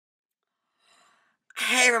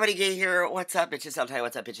Hey everybody, Gay here. What's up, bitches? I'll tell you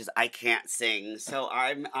what's up, bitches. I can't sing, so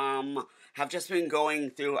I'm have just been going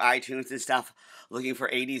through iTunes and stuff, looking for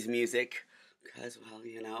 80s music, because well,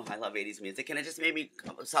 you know, I love 80s music, and it just made me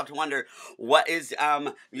stop to wonder what is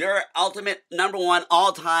your ultimate number one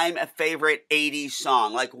all time favorite 80s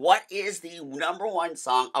song. Like, what is the number one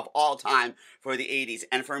song of all time for the 80s?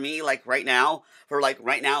 And for me, like right now,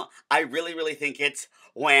 I really think it's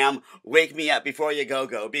Wham! Wake Me Up Before You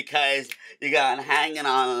Go, because you got hanging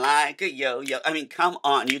on like a yo-yo. I mean, come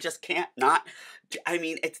on, you just can't not. I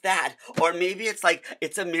mean, it's that. Or maybe it's like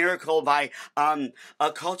It's a Miracle by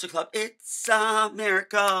a Culture Club. It's a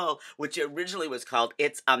Miracle, which originally was called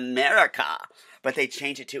It's America, but they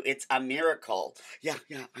changed it to It's a Miracle. Yeah,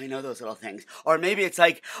 I know those little things. Or maybe it's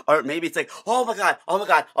like, oh my God,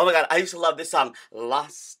 I used to love this song,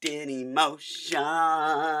 Lost in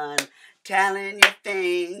Emotion. Telling you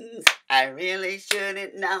things I really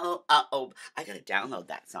shouldn't know. Uh-oh. I gotta download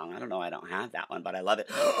that song. I don't know, I don't have that one, but I love it.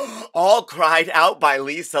 All Cried Out by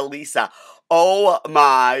Lisa. Oh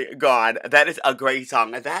my God. That is a great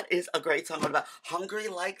song. That is a great song. What about Hungry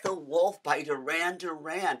Like the Wolf by Duran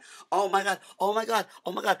Duran? Oh my God.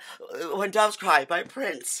 When Doves Cry by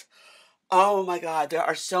Prince. Oh my God, there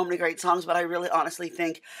are so many great songs, but I really honestly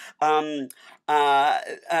think the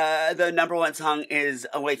number one song is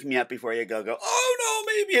Wake Me Up Before You Go. Oh no,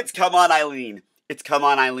 maybe it's Come On Eileen. It's Come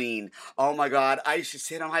On Eileen. Oh my God, I used to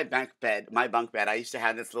sit on my bunk bed. I used to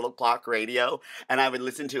have this little clock radio, and I would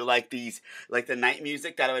listen to like the night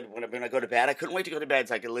music that I would when I go to bed. I couldn't wait to go to bed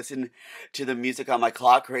so I could listen to the music on my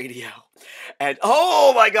clock radio. And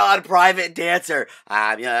oh my God, Private Dancer.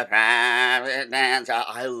 I'm your private dancer.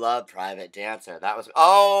 I love Private Dancer. That was,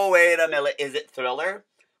 oh, wait a minute. Is it Thriller?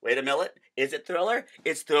 Wait a minute. Is it Thriller?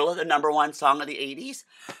 Is Thriller the number one song of the 80s?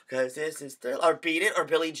 Because this is Thriller. Or Beat It, or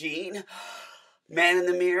Billie Jean. Man in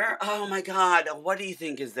the Mirror. Oh my God. What do you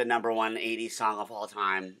think is the number one 80s song of all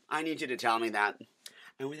time? I need you to tell me that.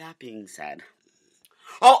 And with that being said,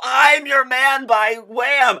 oh, I'm Your Man by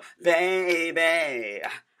Wham! Baby,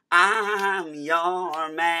 I'm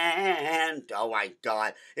your man. Oh my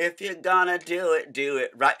God. If you're gonna do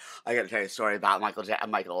it right. I gotta tell you a story about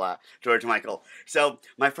George Michael. So,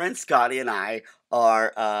 my friend Scotty and I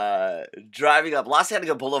are driving up Los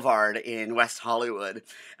Angeles Boulevard in West Hollywood,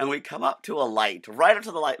 and we come up to a light, right up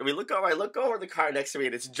to the light, and I look over the car next to me,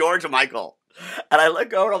 and it's George Michael. And I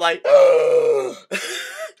look over, and I'm like,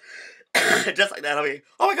 just like that, I'll be,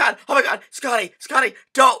 oh my God, Scotty,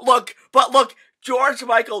 don't look, but look, George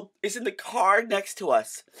Michael is in the car next to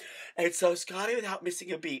us. And so Scotty, without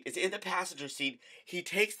missing a beat, is in the passenger seat. He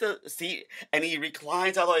takes the seat and he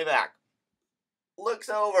reclines all the way back. Looks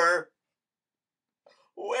over,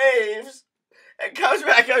 waves, and comes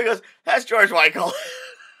back up and goes, that's George Michael.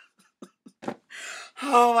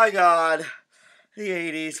 Oh my God. The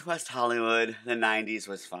 80s, West Hollywood, the 90s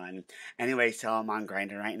was fun. Anyway, so I'm on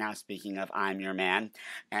Grindr right now, speaking of I'm Your Man.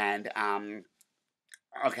 And,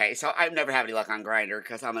 okay, so I've never had any luck on Grindr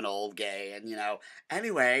because I'm an old gay, and, you know.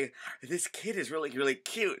 Anyway, this kid is really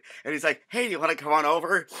cute. And he's like, hey, do you want to come on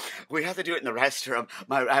over? We have to do it in the restroom.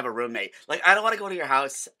 I have a roommate. Like, I don't want to go to your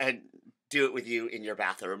house and do it with you in your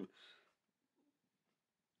bathroom.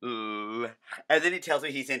 Ooh. And then he tells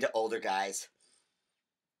me he's into older guys.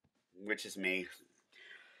 Which is me.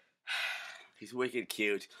 He's wicked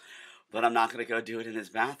cute. But I'm not going to go do it in his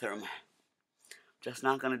bathroom. Just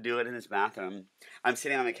not going to do it in his bathroom. I'm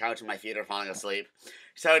sitting on the couch and my feet are falling asleep.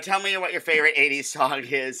 So tell me what your favorite 80s song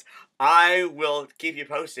is. I will keep you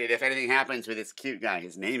posted if anything happens with this cute guy.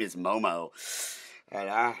 His name is Momo. And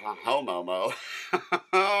Momo.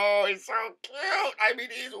 Oh, he's so cute. I mean,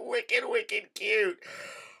 he's wicked cute.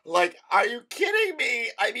 Like, are you kidding me?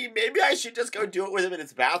 I mean, maybe I should just go do it with him in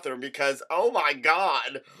his bathroom because, oh my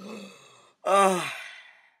God.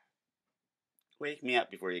 Wake me up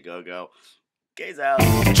before you go. Gaze out.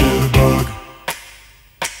 Jitterbug.